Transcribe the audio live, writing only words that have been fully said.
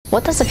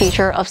What does the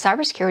future of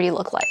cybersecurity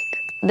look like?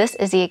 This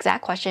is the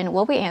exact question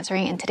we'll be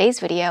answering in today's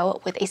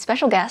video with a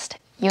special guest,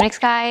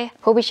 unixguy,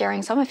 who will be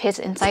sharing some of his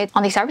insights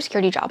on the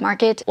cybersecurity job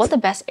market, what the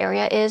best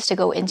area is to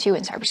go into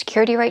in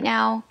cybersecurity right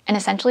now, and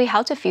essentially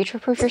how to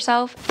future-proof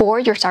yourself for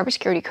your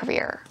cybersecurity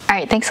career. All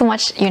right, thanks so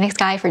much,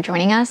 unixguy, for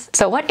joining us.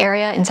 So what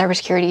area in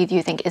cybersecurity do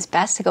you think is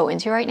best to go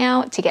into right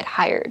now to get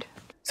hired?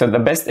 So the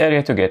best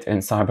area to get in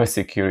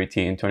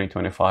cybersecurity in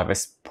 2025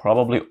 is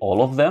probably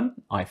all of them.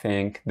 I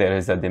think there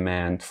is a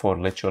demand for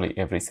literally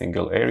every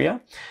single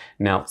area.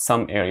 Now,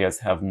 some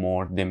areas have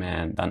more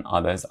demand than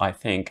others. I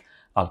think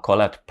I'll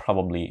call out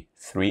probably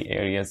three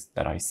areas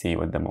that I see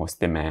with the most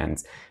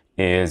demands.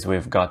 Is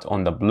we've got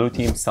on the blue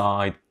team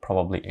side,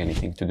 probably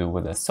anything to do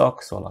with a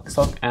SOC, so like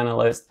SOC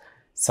analyst,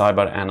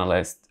 cyber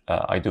analyst.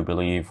 I do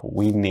believe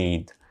we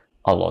need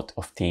a lot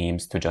of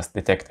teams to just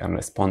detect and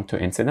respond to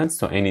incidents.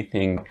 So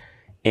anything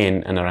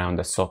in and around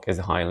the SOC is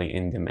highly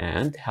in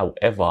demand.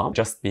 However,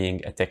 just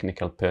being a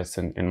technical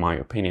person, in my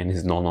opinion,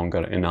 is no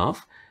longer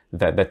enough.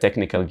 That the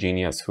technical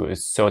genius who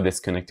is so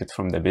disconnected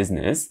from the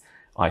business,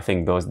 I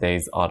think those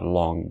days are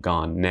long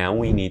gone. Now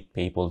we need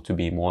people to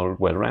be more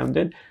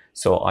well-rounded.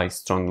 So I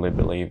strongly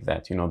believe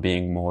that,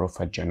 being more of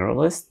a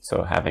generalist,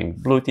 so having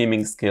blue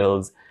teaming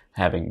skills,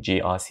 having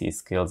GRC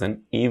skills,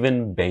 and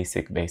even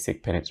basic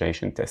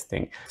penetration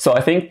testing. So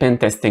I think pen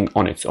testing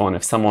on its own,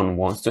 if someone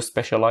wants to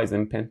specialize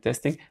in pen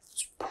testing,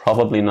 it's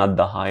probably not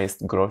the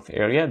highest growth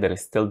area. There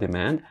is still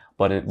demand,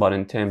 but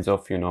in terms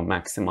of,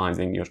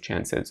 maximizing your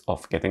chances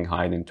of getting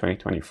hired in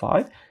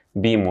 2025,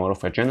 be more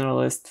of a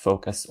generalist,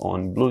 focus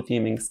on blue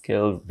teaming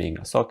skills, being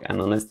a SOC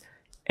analyst,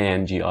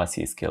 and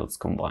GRC skills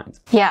combined.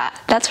 Yeah,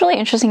 that's really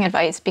interesting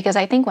advice, because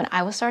I think when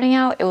I was starting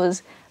out, it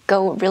was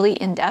go really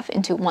in-depth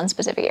into one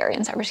specific area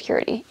in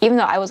cybersecurity, even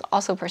though I was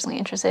also personally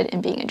interested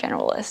in being a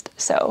generalist.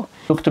 So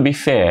look, to be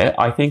fair,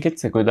 I think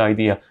it's a good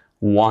idea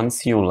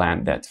once you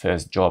land that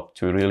first job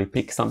to really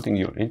pick something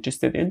you're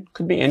interested in,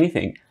 could be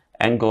anything,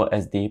 and go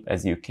as deep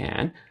as you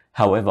can.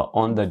 However,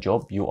 on the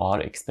job, you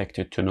are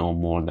expected to know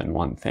more than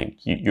one thing.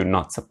 You're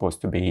not supposed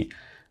to be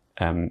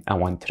a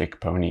one-trick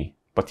pony.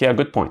 But yeah,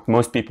 good point.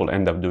 Most people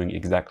end up doing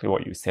exactly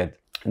what you said.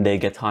 They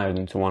get hired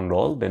into one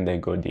role, then they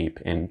go deep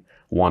in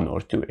one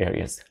or two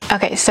areas.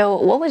 Okay, so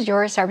what was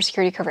your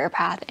cybersecurity career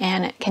path?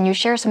 And can you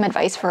share some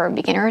advice for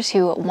beginners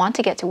who want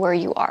to get to where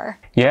you are?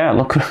 Yeah,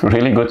 look,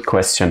 really good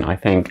question. I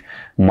think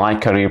my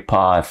career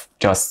path,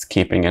 just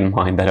keeping in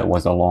mind that it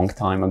was a long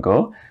time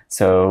ago.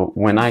 So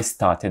when I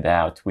started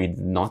out, we did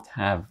not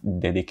have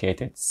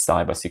dedicated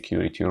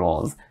cybersecurity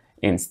roles.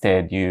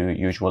 Instead, you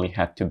usually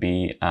had to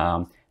be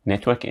a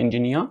network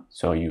engineer.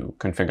 So you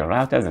configure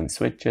routers and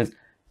switches.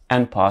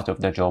 And part of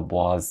the job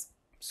was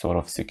sort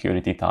of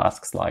security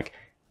tasks like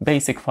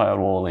basic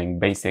firewalling,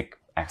 basic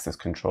access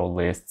control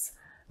lists.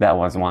 That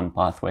was one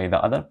pathway.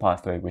 The other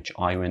pathway which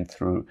I went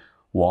through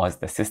was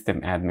the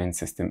system admin,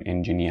 system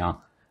engineer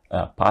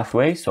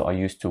pathway. So I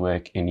used to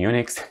work in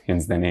Unix,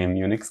 hence the name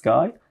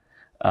unixguy.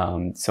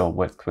 So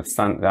with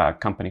a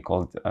company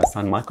called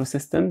Sun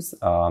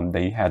Microsystems,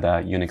 they had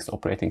a Unix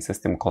operating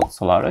system called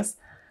Solaris.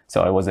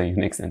 So I was a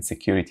Unix and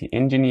security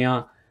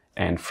engineer.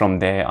 And from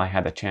there, I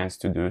had a chance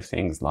to do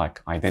things like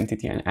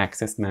identity and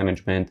access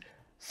management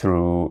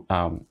through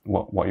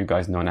what you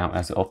guys know now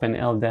as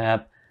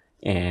OpenLDAP.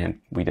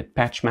 And we did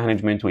patch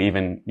management. We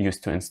even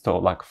used to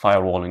install, like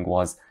firewalling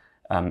was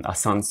a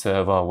Sun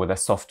server with a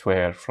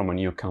software from a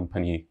new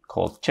company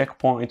called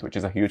Checkpoint, which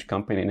is a huge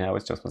company now.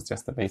 It was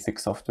just a basic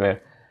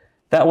software.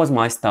 That was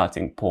my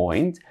starting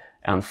point.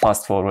 And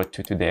fast forward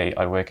to today,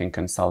 I work in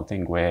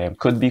consulting, where it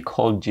could be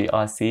called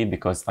GRC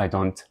because I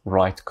don't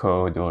write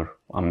code or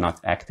I'm not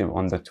active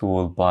on the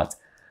tool, but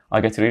I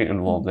get really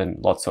involved in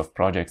lots of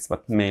projects,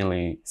 but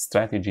mainly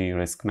strategy,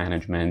 risk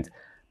management,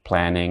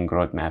 planning,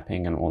 road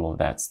mapping, and all of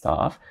that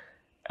stuff.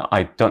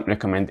 I don't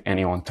recommend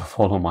anyone to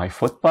follow my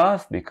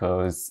footpath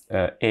because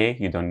A,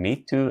 you don't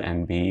need to,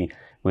 and B,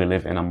 we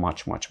live in a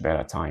much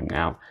better time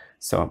now.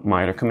 So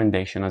my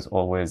recommendation, as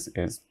always,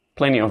 is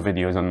plenty of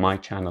videos on my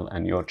channel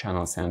and your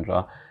channel,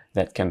 Sandra,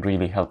 that can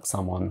really help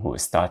someone who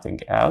is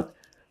starting out.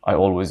 I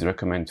always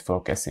recommend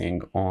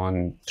focusing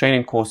on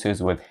training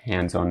courses with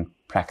hands-on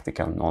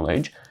practical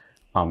knowledge.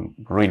 I'm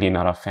really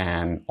not a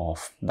fan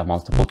of the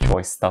multiple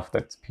choice stuff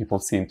that people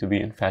seem to be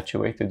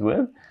infatuated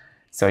with.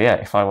 So yeah,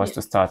 if I was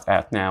to start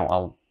out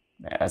now,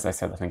 as I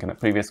said, I think in the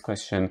previous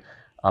question,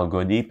 I'll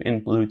go deep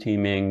in blue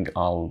teaming,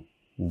 I'll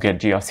get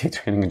GRC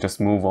training and just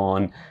move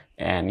on.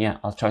 And yeah,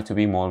 I'll try to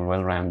be more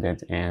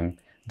well-rounded, and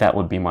that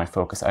would be my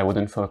focus. I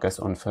wouldn't focus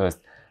on first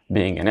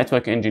being a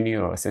network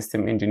engineer or a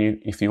system engineer.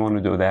 If you want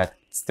to do that,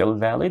 it's still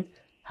valid.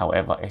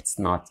 However, it's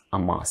not a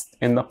must.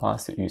 In the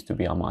past, it used to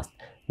be a must.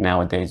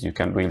 Nowadays, you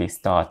can really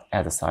start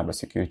as a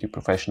cybersecurity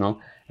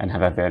professional and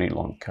have a very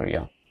long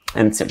career.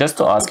 And so just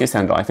to ask you,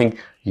 Sandra, I think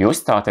you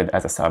started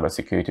as a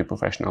cybersecurity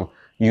professional.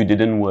 You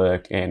didn't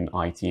work in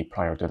IT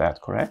prior to that,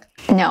 correct?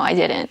 No, I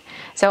didn't.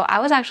 So I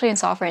was actually in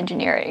software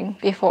engineering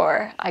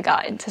before I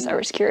got into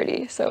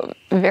cybersecurity. So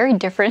very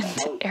different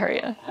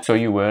area. So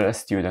you were a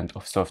student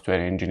of software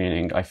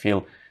engineering. I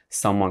feel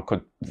someone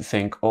could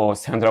think, oh,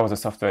 Sandra was a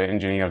software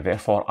engineer,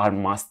 therefore I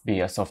must be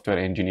a software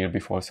engineer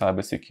before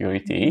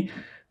cybersecurity.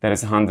 There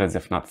is hundreds,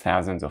 if not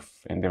thousands, of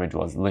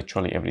individuals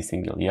literally every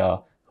single year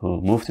who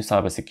move to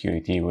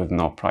cybersecurity with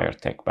no prior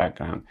tech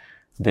background.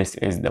 This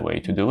is the way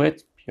to do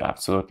it. You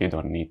absolutely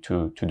don't need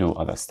to do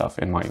other stuff,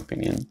 in my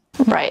opinion.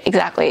 Right,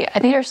 exactly. I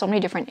think there's so many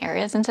different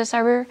areas into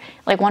cyber.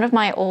 Like one of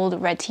my old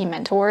red team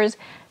mentors,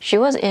 she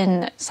was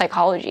in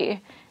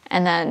psychology,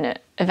 and then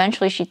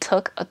eventually she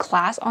took a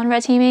class on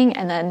red teaming,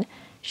 and then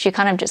she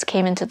kind of just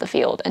came into the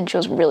field and she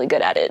was really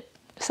good at it.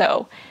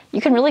 So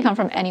you can really come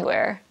from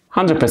anywhere.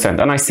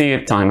 100%, and I see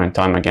it time and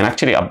time again.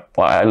 Actually,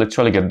 I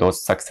literally get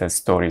those success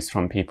stories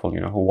from people,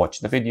 who watch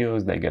the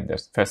videos, they get their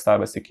first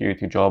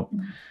cybersecurity job.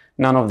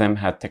 None of them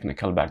had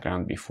technical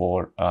background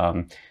before.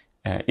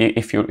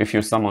 If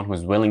you're someone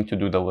who's willing to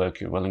do the work,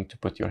 you're willing to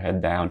put your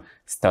head down,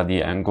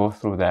 study, and go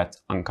through that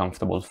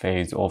uncomfortable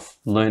phase of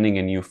learning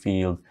a new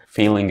field,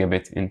 feeling a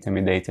bit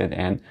intimidated,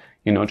 and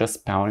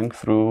just powering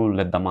through,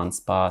 let the months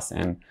pass,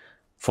 and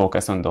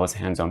focus on those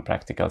hands-on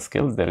practical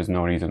skills, there is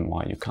no reason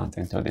why you can't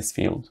enter this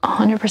field.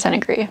 100%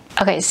 agree.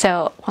 Okay,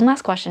 so one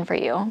last question for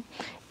you.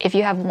 If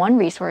you have one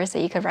resource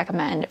that you could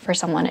recommend for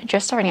someone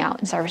just starting out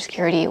in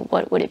cybersecurity,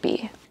 what would it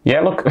be?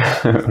 Yeah, look,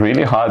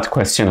 really hard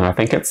question. I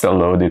think it's a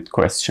loaded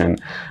question.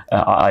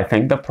 I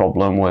think the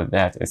problem with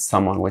that is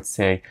someone would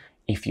say,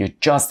 if you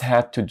just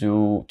had to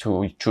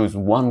choose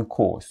one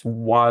course,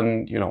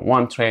 one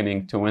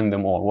training to win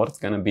them all, what's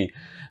going to be?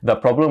 The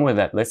problem with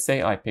that, let's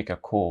say I pick a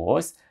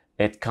course,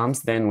 it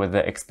comes then with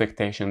the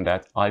expectation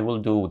that I will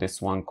do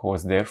this one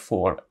course,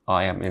 therefore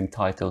I am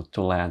entitled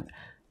to land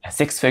a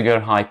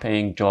six-figure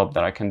high-paying job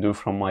that I can do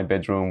from my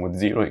bedroom with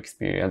zero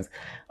experience.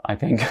 I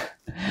think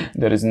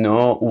there is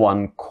no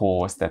one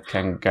course that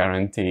can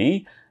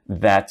guarantee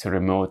that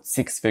remote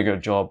six-figure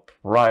job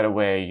right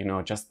away,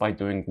 just by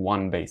doing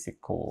one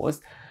basic course.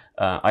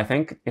 I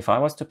think if I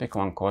was to pick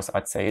one course,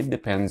 I'd say it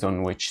depends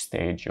on which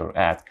stage you're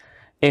at.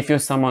 If you're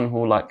someone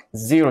who like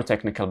zero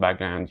technical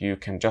background, you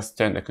can just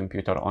turn the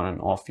computer on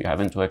and off, you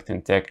haven't worked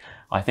in tech,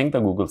 I think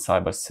the Google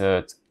Cyber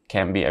Cert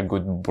can be a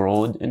good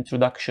broad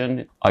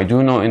introduction. I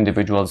do know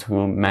individuals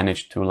who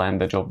managed to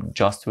land a job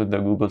just with the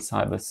Google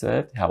Cyber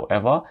Cert.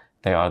 However,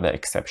 they are the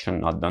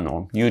exception, not the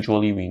norm.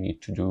 Usually we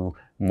need to do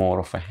more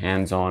of a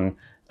hands-on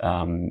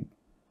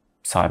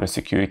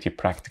cybersecurity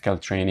practical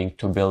training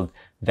to build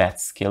that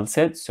skill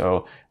set.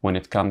 So when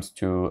it comes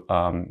to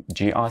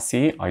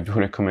GRC, I do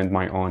recommend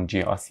my own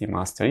GRC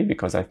mastery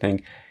because I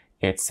think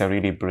it's a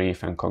really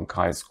brief and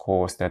concise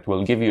course that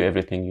will give you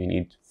everything you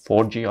need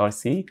for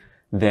GRC.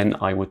 Then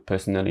I would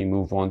personally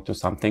move on to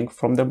something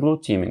from the blue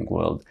teaming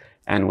world.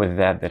 And with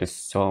that, there is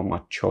so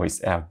much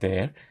choice out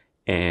there.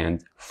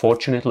 And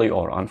fortunately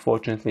or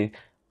unfortunately,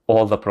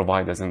 all the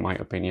providers, in my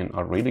opinion,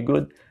 are really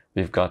good.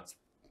 We've got,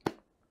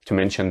 to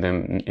mention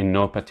them in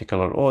no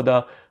particular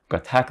order, we've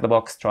got Hack the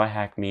Box, Try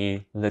Hack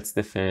Me, Let's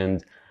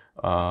Defend.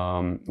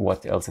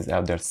 What else is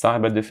out there?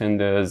 Cyber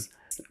Defenders,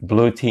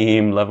 Blue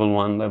Team, Level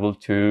 1, Level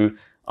 2.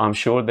 I'm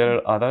sure there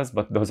are others,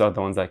 but those are the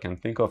ones I can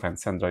think of. And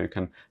Sandra,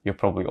 you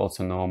probably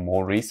also know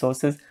more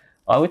resources.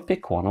 I would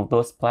pick one of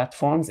those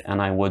platforms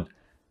and I would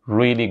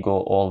really go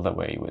all the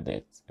way with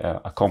it.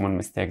 A common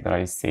mistake that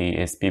I see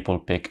is people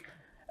pick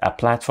a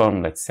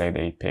platform, let's say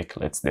they pick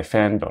Let's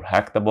Defend or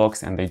Hack the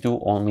Box, and they do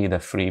only the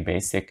free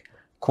basic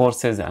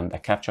courses and the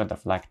capture the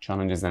flag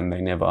challenges, and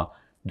they never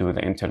do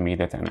the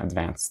intermediate and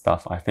advanced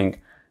stuff. I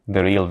think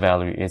the real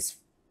value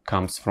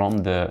comes from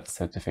the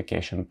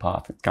certification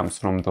path. It comes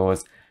from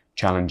those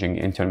challenging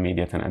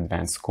intermediate and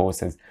advanced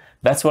courses.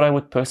 That's what I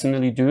would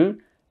personally do.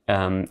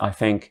 I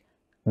think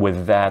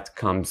with that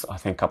comes,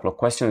 a couple of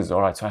questions.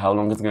 All right, so how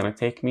long is it going to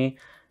take me?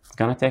 It's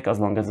going to take as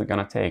long as it's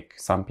going to take.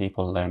 Some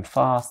people learn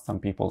fast, some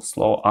people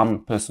slow.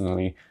 I'm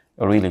personally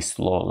a really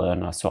slow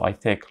learner, so I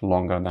take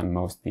longer than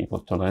most people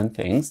to learn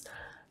things.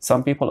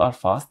 Some people are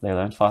fast, they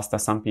learn faster.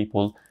 Some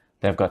people,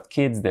 they've got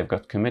kids, they've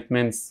got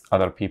commitments.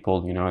 Other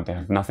people, they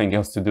have nothing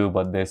else to do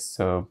but this.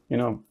 So,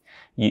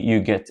 you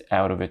get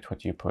out of it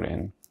what you put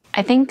in.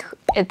 I think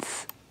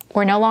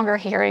we're no longer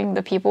hearing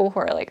the people who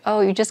are like, oh,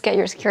 you just get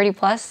your Security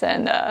Plus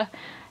and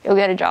you'll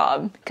get a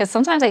job. Because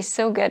sometimes I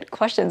still get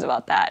questions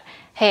about that.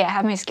 Hey, I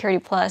have my Security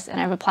Plus and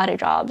I've applied to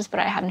jobs, but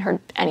I haven't heard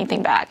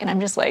anything back. And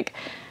I'm just like,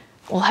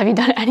 well, have you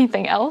done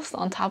anything else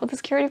on top of the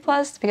Security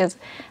Plus? Because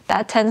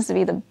that tends to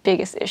be the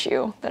biggest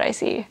issue that I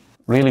see.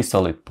 Really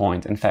solid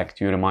point. In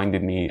fact, you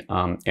reminded me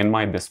in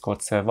my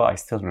Discord server, I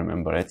still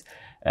remember it.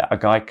 A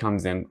guy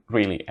comes in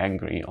really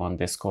angry on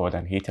Discord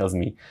and he tells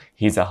me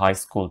he's a high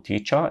school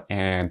teacher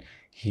and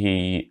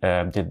he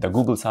did the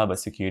Google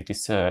Cybersecurity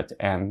Cert,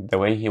 and the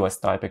way he was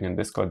typing in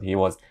Discord, he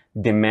was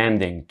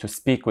demanding to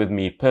speak with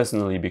me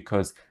personally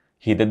because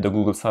he did the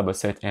Google Cyber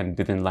Cert and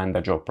didn't land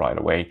a job right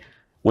away.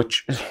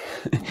 Which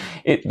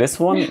this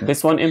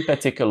one in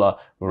particular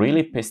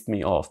really pissed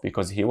me off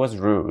because he was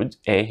rude.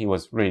 A, he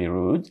was really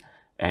rude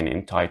and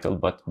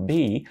entitled, but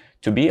B,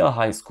 to be a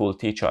high school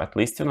teacher, at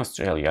least in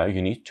Australia,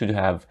 you need to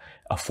have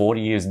a 4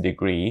 years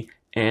degree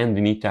and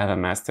you need to have a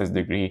master's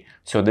degree.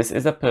 So this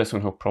is a person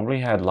who probably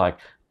had like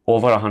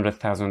over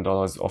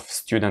 $100,000 of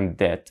student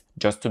debt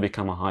just to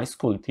become a high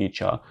school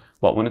teacher.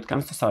 But when it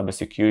comes to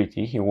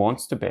cybersecurity, he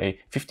wants to pay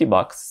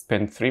 $50,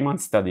 spend 3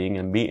 months studying,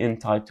 and be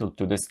entitled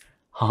to this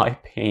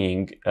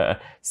high-paying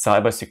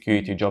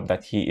cybersecurity job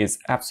that he is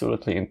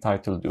absolutely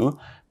entitled to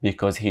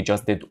because he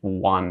just did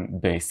one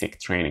basic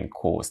training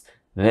course.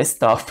 This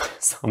stuff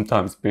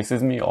sometimes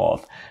pisses me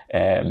off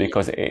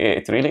because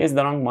it really is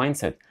the wrong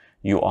mindset.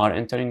 You are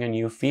entering a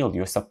new field.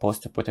 You're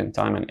supposed to put in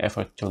time and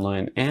effort to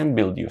learn and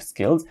build your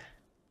skills.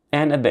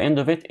 And at the end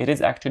of it, it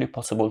is actually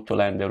possible to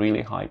land a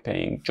really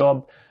high-paying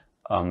job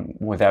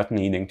without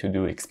needing to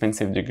do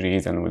expensive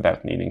degrees and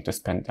without needing to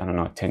spend, I don't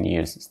know, 10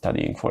 years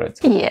studying for it.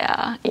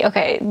 Yeah,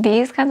 okay,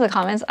 these kinds of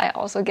comments I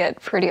also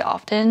get pretty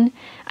often.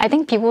 I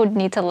think people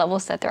need to level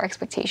set their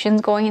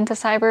expectations going into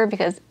cyber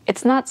because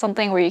it's not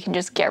something where you can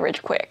just get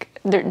rich quick.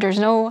 There's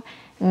no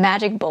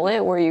magic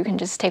bullet where you can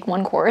just take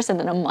one course and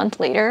then a month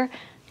later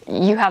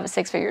you have a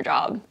 6-figure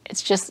job.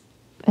 It's just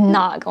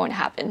not going to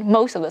happen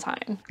most of the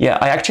time. Yeah,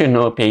 I actually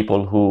know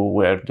people who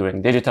were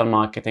doing digital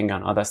marketing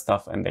and other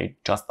stuff and they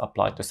just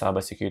applied to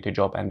cybersecurity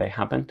job and they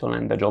happen to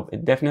land the job.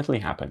 It definitely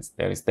happens.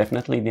 There is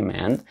definitely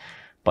demand,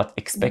 but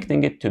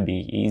expecting it to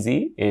be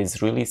easy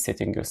is really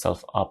setting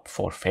yourself up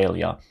for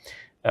failure.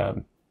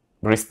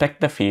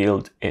 Respect the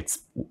field. It's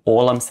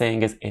all I'm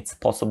saying is it's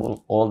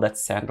possible. All that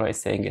Sandra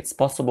is saying, it's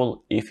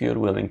possible if you're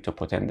willing to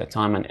put in the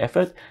time and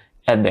effort.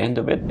 At the end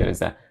of it, there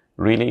is a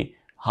really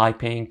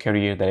high-paying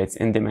career that it's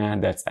in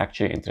demand, that's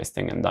actually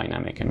interesting and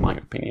dynamic in my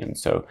opinion.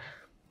 So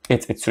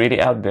it's really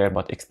out there,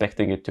 but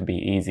expecting it to be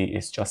easy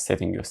is just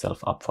setting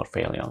yourself up for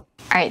failure. All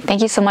right,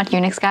 thank you so much,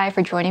 unixguy,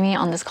 for joining me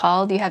on this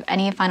call. Do you have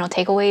any final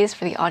takeaways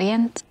for the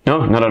audience?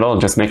 No, not at all.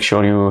 Just make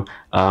sure you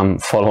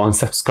follow and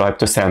subscribe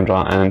to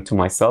Sandra and to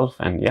myself.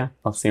 And yeah,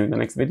 I'll see you in the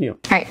next video.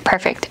 All right,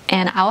 perfect.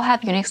 And I will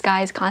have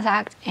unixguy's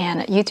contact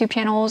and YouTube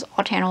channels,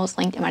 all channels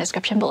linked in my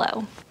description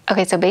below.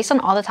 Okay, so based on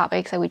all the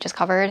topics that we just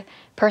covered,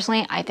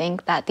 personally, I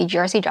think that the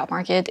GRC job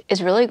market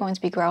is really going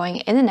to be growing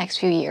in the next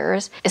few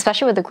years,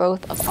 especially with the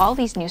growth of all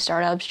these new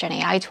startups, Gen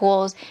AI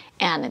tools,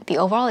 and the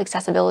overall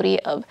accessibility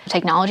of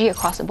technology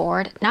across the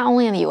board, not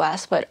only in the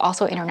US, but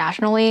also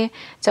internationally.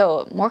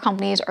 So more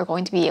companies are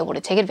going to be able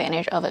to take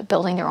advantage of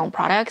building their own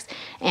products.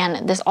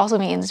 And this also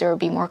means there will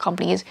be more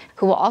companies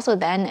who will also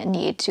then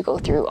need to go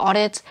through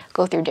audits,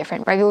 go through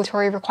different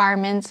regulatory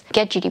requirements,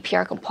 get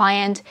GDPR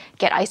compliant,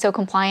 get ISO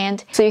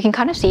compliant. So you can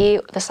kind of see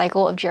the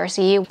cycle of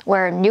GRC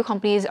where new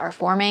companies are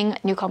forming,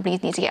 new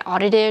companies need to get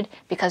audited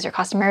because their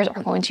customers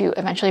are going to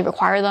eventually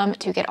require them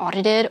to get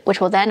audited,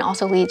 which will then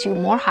also lead to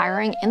more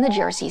hiring in the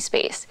GRC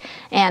space.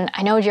 And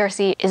I know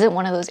GRC isn't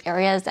one of those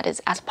areas that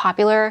is as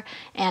popular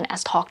and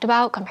as talked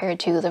about compared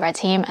to the red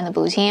team and the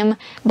blue team,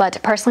 but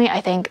personally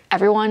I think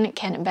everyone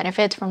can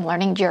benefit from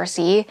learning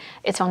GRC.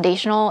 It's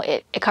foundational.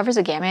 It covers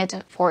a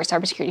gamut for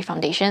cybersecurity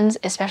foundations,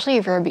 especially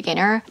if you're a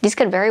beginner. These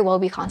could very well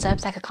be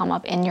concepts that could come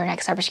up in your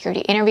next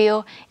cybersecurity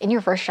interview, in your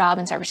first job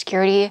in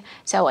cybersecurity.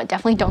 So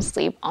definitely don't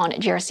sleep on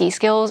GRC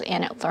skills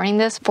and learning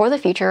this for the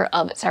future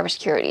of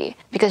cybersecurity,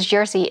 because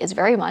GRC is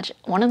very much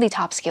one of the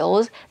top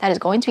skills that is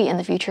going to be in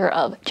the future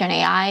of Gen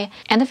AI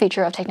and the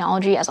future of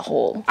technology as a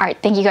whole. All right,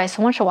 thank you guys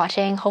so much for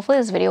watching. Hopefully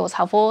this video was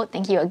helpful.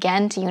 Thank you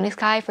again to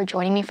unixguy for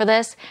joining me for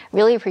this.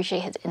 Really appreciate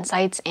his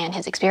insights and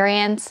his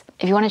experience.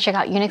 If you want to check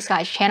out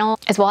unixguy's channel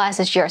as well as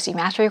his GRC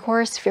mastery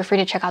course, feel free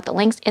to check out the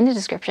links in the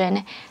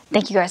description.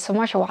 Thank you guys so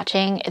much for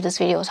watching. If this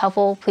video was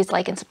helpful, please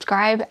like and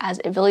subscribe, as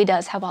it really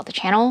does help out the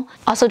channel.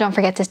 Also, don't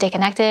forget to stay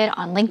connected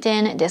on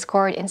LinkedIn,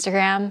 Discord,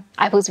 Instagram.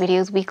 I post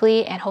videos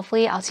weekly, and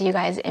hopefully I'll see you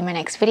guys in my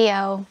next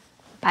video.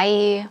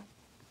 Bye.